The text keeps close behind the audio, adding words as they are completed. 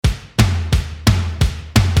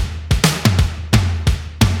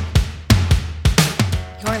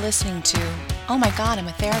listening to Oh My God, I'm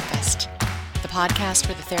a Therapist, the podcast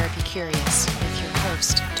for the therapy curious with your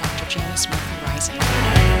host, Dr. Janice Murphy Rising.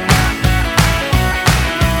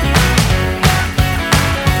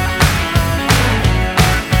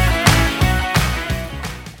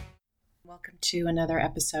 Welcome to another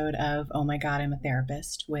episode of Oh My God, I'm a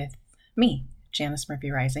Therapist with me, Janice Murphy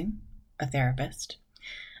Rising, a therapist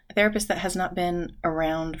that has not been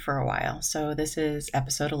around for a while. So this is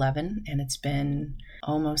episode 11, and it's been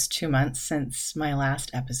almost 2 months since my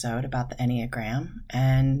last episode about the Enneagram.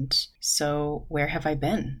 And so where have I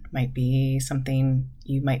been? Might be something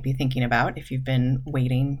you might be thinking about if you've been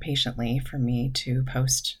waiting patiently for me to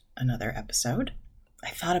post another episode. I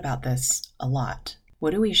thought about this a lot.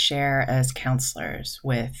 What do we share as counselors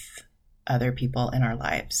with other people in our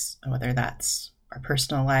lives, whether that's our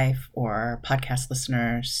personal life or podcast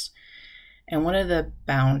listeners? And one of the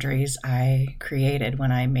boundaries I created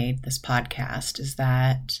when I made this podcast is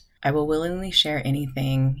that I will willingly share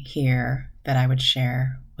anything here that I would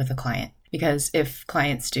share with a client. Because if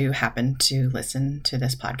clients do happen to listen to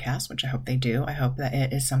this podcast, which I hope they do, I hope that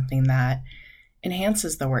it is something that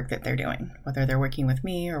enhances the work that they're doing, whether they're working with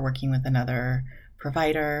me or working with another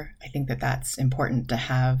provider. I think that that's important to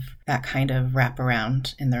have that kind of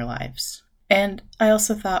wraparound in their lives. And I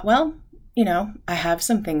also thought, well, I have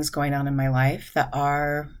some things going on in my life that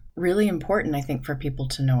are really important, I think, for people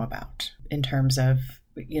to know about in terms of,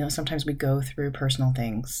 sometimes we go through personal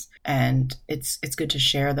things, and it's good to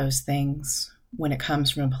share those things when it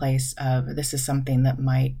comes from a place of this is something that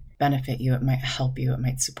might benefit you, it might help you, it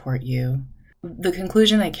might support you. The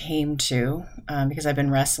conclusion I came to, because I've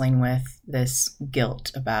been wrestling with this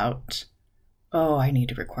guilt about, I need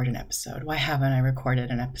to record an episode. Why haven't I recorded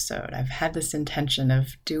an episode? I've had this intention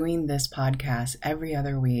of doing this podcast every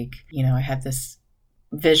other week. I had this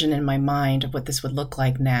vision in my mind of what this would look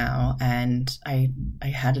like now, and I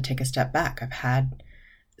had to take a step back. I've had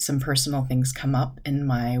some personal things come up in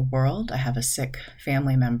my world. I have a sick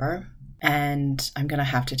family member, and I'm going to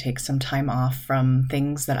have to take some time off from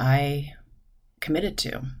things that I committed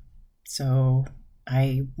to. So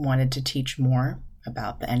I wanted to teach more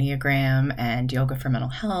about the Enneagram and yoga for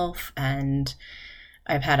mental health. And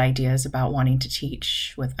I've had ideas about wanting to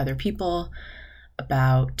teach with other people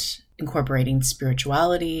about incorporating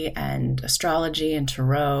spirituality and astrology and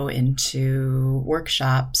tarot into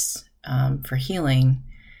workshops for healing.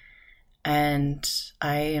 And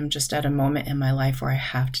I am just at a moment in my life where I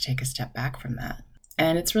have to take a step back from that.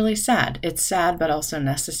 And it's really sad. It's sad, but also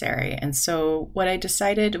necessary. And so what I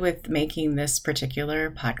decided with making this particular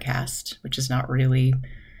podcast, which is not really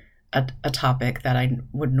a topic that I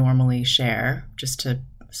would normally share,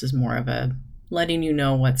 this is more of a letting you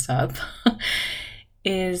know what's up,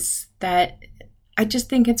 is that I just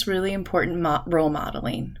think it's really important role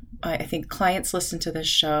modeling. I think clients listen to this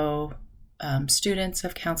show, students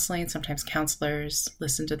of counseling, sometimes counselors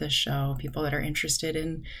listen to this show, people that are interested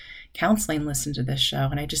in counseling listen to this show.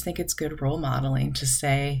 And I just think it's good role modeling to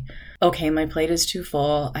say, okay, my plate is too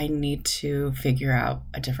full. I need to figure out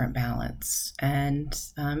a different balance. And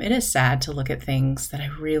it is sad to look at things that I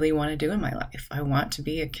really want to do in my life. I want to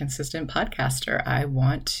be a consistent podcaster. I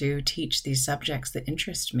want to teach these subjects that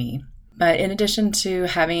interest me. But in addition to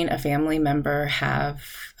having a family member have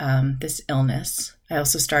this illness, I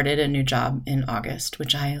also started a new job in August,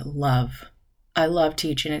 which I love. I love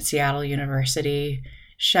teaching at Seattle University.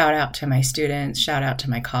 Shout out to my students, shout out to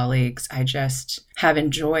my colleagues. I just have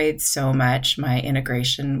enjoyed so much my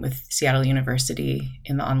integration with Seattle University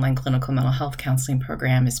in the online clinical mental health counseling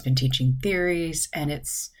program. Has been teaching theories, and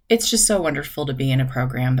it's just so wonderful to be in a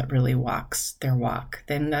program that really walks their walk.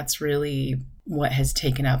 Then that's really what has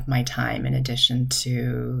taken up my time in addition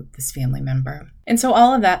to this family member. And so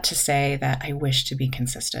all of that to say that I wish to be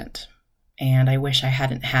consistent. And I wish I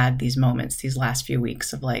hadn't had these moments, these last few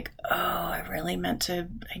weeks of like,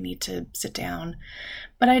 I need to sit down.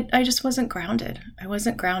 But I just wasn't grounded. I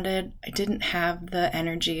wasn't grounded. I didn't have the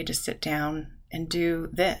energy to sit down and do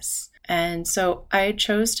this. And so I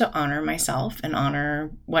chose to honor myself and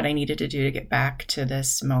honor what I needed to do to get back to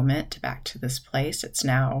this moment, back to this place. It's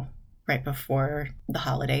now right before the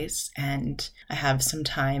holidays, and I have some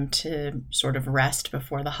time to sort of rest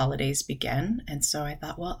before the holidays begin. And so I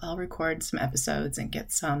thought, well, I'll record some episodes and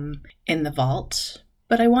get some in the vault.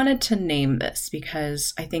 But I wanted to name this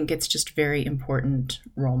because I think it's just very important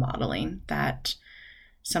role modeling that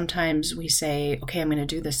sometimes we say, okay, I'm going to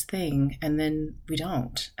do this thing, and then we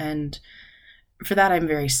don't. And for that, I'm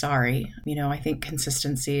very sorry. I think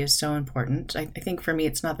consistency is so important. I think for me,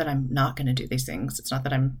 it's not that I'm not going to do these things. It's not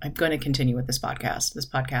that I'm going to continue with this podcast. This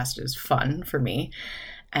podcast is fun for me.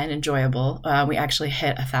 and enjoyable. We actually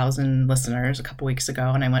hit 1,000 listeners a couple weeks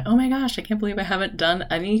ago, and I went, oh my gosh, I can't believe I haven't done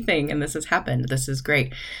anything, and this has happened. This is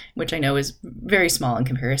great, which I know is very small in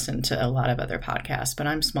comparison to a lot of other podcasts, but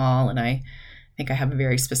I'm small, and I think I have a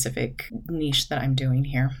very specific niche that I'm doing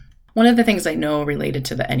here. One of the things I know related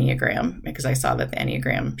to the Enneagram, because I saw that the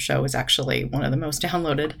Enneagram show was actually one of the most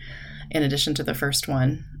downloaded in addition to the first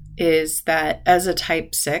one, is that as a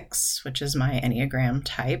type 6, which is my Enneagram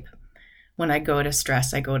type, when I go to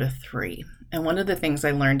stress, I go to 3. And one of the things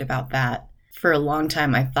I learned about that, for a long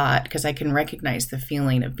time I thought, because I can recognize the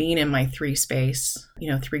feeling of being in my 3 space,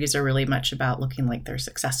 3s are really much about looking like they're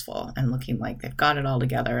successful and looking like they've got it all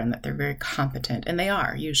together and that they're very competent. And they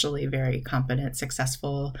are usually very competent,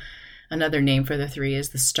 successful. Another name for the 3 is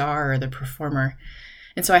the star or the performer.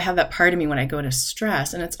 And so I have that part of me when I go to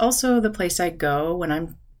stress. And it's also the place I go when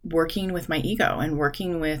I'm working with my ego and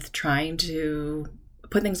working with trying to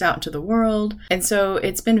put things out into the world. And so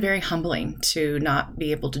it's been very humbling to not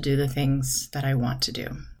be able to do the things that I want to do.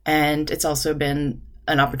 And it's also been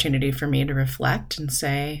an opportunity for me to reflect and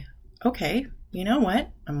say, okay, you know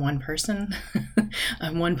what? I'm one person.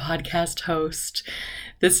 I'm one podcast host.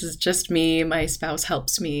 This is just me. My spouse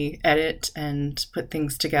helps me edit and put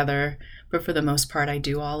things together. But for the most part, I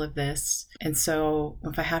do all of this. And so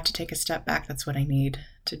if I have to take a step back, that's what I need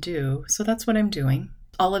to do. So that's what I'm doing.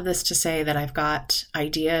 All of this to say that I've got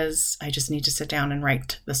ideas. I just need to sit down and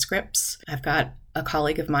write the scripts. I've got a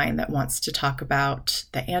colleague of mine that wants to talk about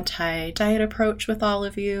the anti-diet approach with all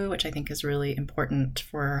of you, which I think is really important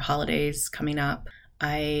for holidays coming up.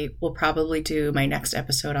 I will probably do my next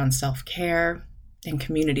episode on self-care and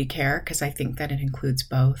community care because I think that it includes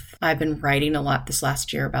both. I've been writing a lot this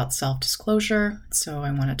last year about self-disclosure, so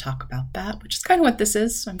I want to talk about that, which is kind of what this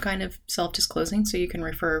is. I'm kind of self-disclosing, so you can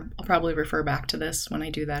I'll probably refer back to this when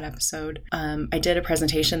I do that episode. I did a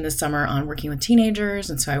presentation this summer on working with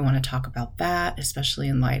teenagers, and so I want to talk about that, especially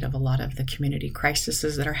in light of a lot of the community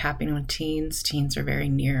crises that are happening with teens. Teens are very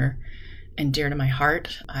near and dear to my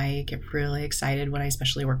heart. I get really excited when I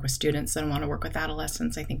especially work with students and want to work with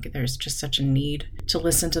adolescents. I think there's just such a need to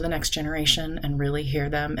listen to the next generation and really hear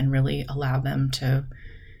them and really allow them to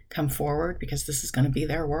come forward because this is going to be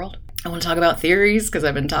their world. I want to talk about theories because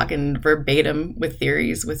I've been talking verbatim with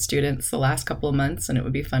theories with students the last couple of months, and it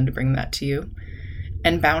would be fun to bring that to you.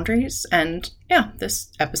 And boundaries. And yeah,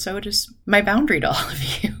 this episode is my boundary to all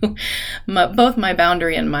of you. Both my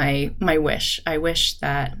boundary and my wish. I wish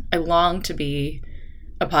that I long to be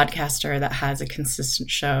a podcaster that has a consistent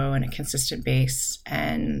show and a consistent base.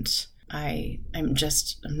 And I'm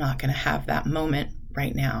not going to have that moment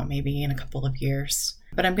right now, maybe in a couple of years.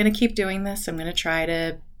 But I'm going to keep doing this. I'm going to try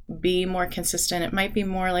to be more consistent. It might be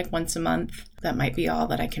more like once a month. That might be all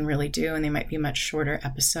that I can really do, and they might be much shorter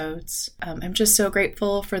episodes. I'm just so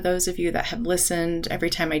grateful for those of you that have listened.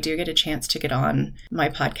 Every time I do get a chance to get on my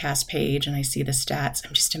podcast page and I see the stats,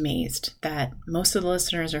 I'm just amazed that most of the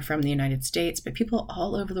listeners are from the United States, but people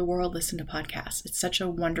all over the world listen to podcasts. It's such a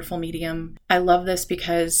wonderful medium. I love this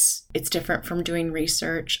because it's different from doing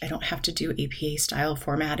research. I don't have to do APA style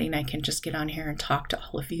formatting. I can just get on here and talk to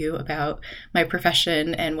all of you about my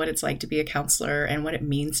profession and what it's like to be a counselor and what it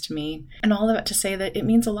means to me. And all of it to say that it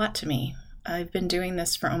means a lot to me. I've been doing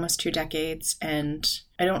this for almost 2 decades, and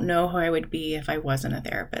I don't know who I would be if I wasn't a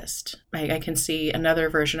therapist. I can see another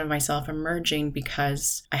version of myself emerging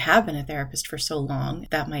because I have been a therapist for so long.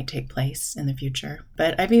 That might take place in the future.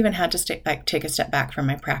 But I've even had to take a step back from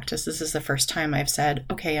my practice. This is the first time I've said,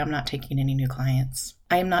 okay, I'm not taking any new clients.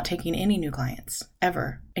 I am not taking any new clients,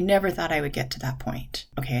 ever. I never thought I would get to that point.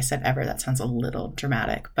 Okay, I said ever. That sounds a little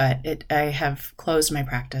dramatic, but I have closed my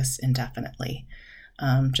practice indefinitely.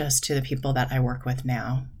 Just to the people that I work with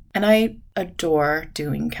now. And I adore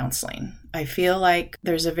doing counseling. I feel like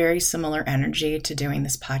there's a very similar energy to doing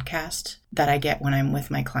this podcast that I get when I'm with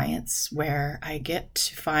my clients, where I get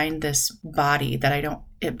to find this body that I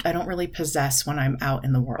don't really possess when I'm out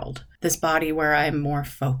in the world. This body where I'm more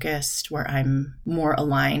focused, where I'm more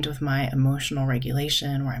aligned with my emotional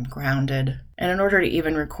regulation, where I'm grounded. And in order to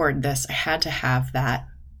even record this, I had to have that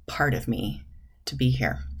part of me to be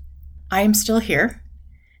here. I am still here.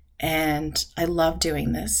 And I love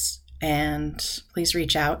doing this. And please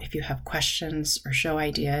reach out if you have questions or show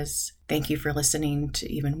ideas. Thank you for listening to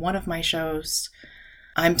even one of my shows.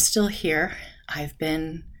 I'm still here. I've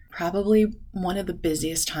been probably one of the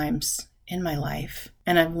busiest times in my life.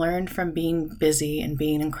 And I've learned from being busy and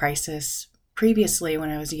being in crisis previously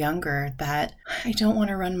when I was younger that I don't want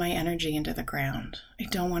to run my energy into the ground. I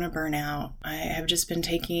don't want to burn out. I have just been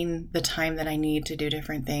taking the time that I need to do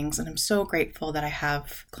different things. And I'm so grateful that I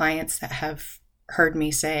have clients that have heard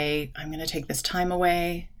me say, I'm going to take this time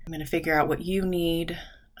away. I'm going to figure out what you need.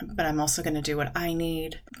 but I'm also going to do what I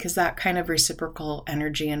need, because that kind of reciprocal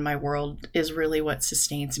energy in my world is really what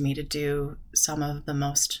sustains me to do some of the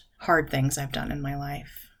most hard things I've done in my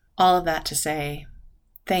life. All of that to say,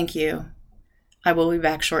 thank you. I will be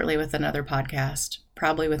back shortly with another podcast,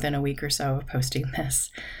 probably within a week or so of posting this.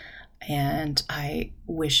 And I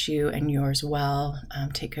wish you and yours well.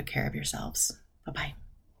 Take good care of yourselves. Bye-bye.